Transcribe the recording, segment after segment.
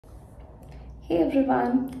Hey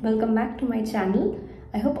everyone, welcome back to my channel.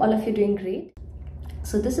 I hope all of you are doing great.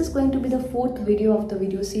 So this is going to be the fourth video of the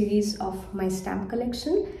video series of my stamp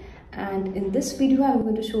collection, and in this video I'm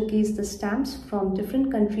going to showcase the stamps from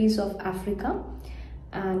different countries of Africa.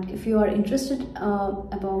 And if you are interested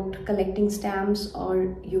about collecting stamps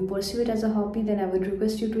or you pursue it as a hobby, then I would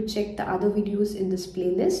request you to check the other videos in this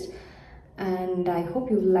playlist, and I hope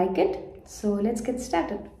you will like it. So let's get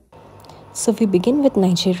started. So we begin with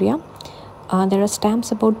Nigeria. There are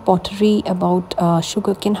stamps about pottery, about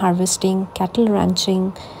sugarcane harvesting, cattle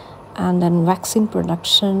ranching, and then vaccine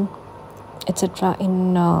production, etc.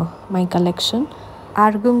 in my collection.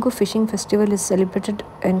 Argungu Fishing Festival is celebrated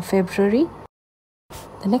in February.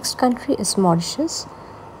 The next country is Mauritius.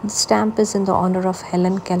 The stamp is in the honor of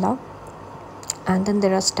Helen Keller. And then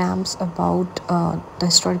there are stamps about the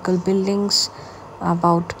historical buildings,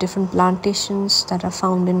 about different plantations that are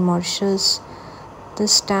found in Mauritius.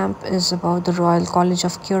 This stamp is about the Royal College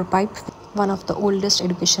of Curepipe, one of the oldest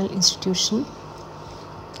educational institutions.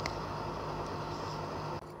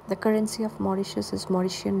 The currency of Mauritius is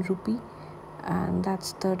Mauritian rupee, and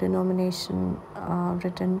that's the denomination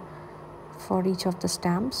written for each of the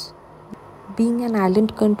stamps. Being an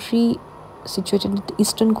island country situated at the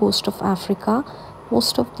eastern coast of Africa,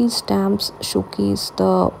 most of these stamps showcase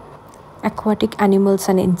the aquatic animals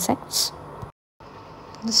and insects.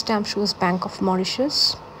 The stamp shows Bank of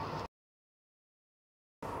Mauritius.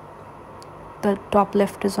 The top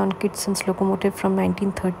left is on Kidson's locomotive from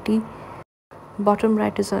 1930. Bottom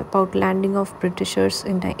right is about landing of Britishers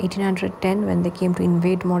in 1810 when they came to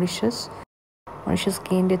invade Mauritius. Mauritius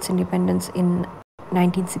gained its independence in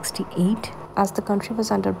 1968. As the country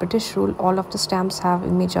was under British rule, all of the stamps have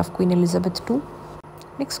image of Queen Elizabeth II.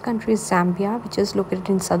 Next country is Zambia, which is located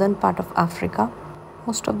in southern part of Africa.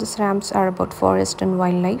 Most of the stamps are about forest and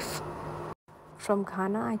wildlife. From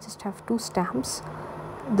Ghana, I just have two stamps.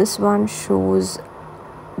 This one shows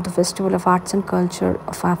the Festival of Arts and Culture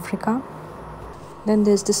of Africa. Then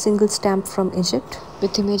there's the single stamp from Egypt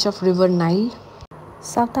with image of River Nile.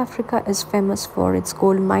 South Africa is famous for its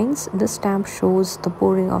gold mines. This stamp shows the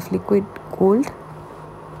pouring of liquid gold.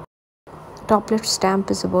 The top left stamp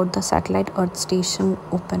is about the satellite Earth station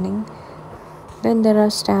opening. Then there are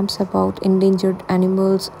stamps about endangered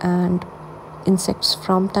animals and insects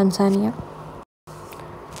from Tanzania.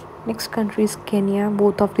 Next country is Kenya.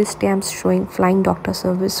 Both of these stamps showing flying doctor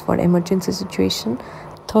service for emergency situation.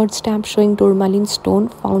 Third stamp showing tourmaline stone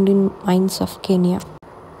found in mines of Kenya.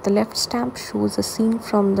 The left stamp shows a scene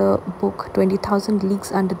from the book 20,000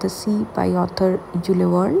 Leagues Under the Sea by author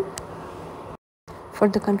Jules Verne. For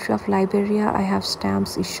the country of Liberia, I have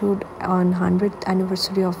stamps issued on 100th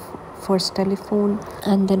anniversary of first telephone,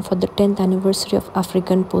 and then for the 10th anniversary of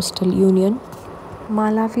African Postal Union.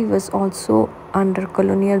 Malawi was also under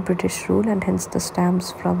colonial British rule, and hence the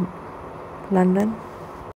stamps from London.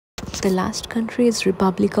 The last country is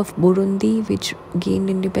Republic of Burundi, which gained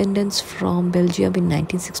independence from Belgium in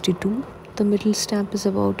 1962. The middle stamp is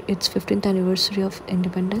about its 15th anniversary of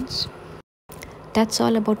independence. That's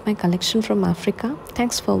all about my collection from Africa.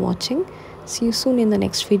 Thanks for watching. See you soon in the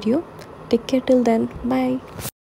next video. Take care till then. Bye.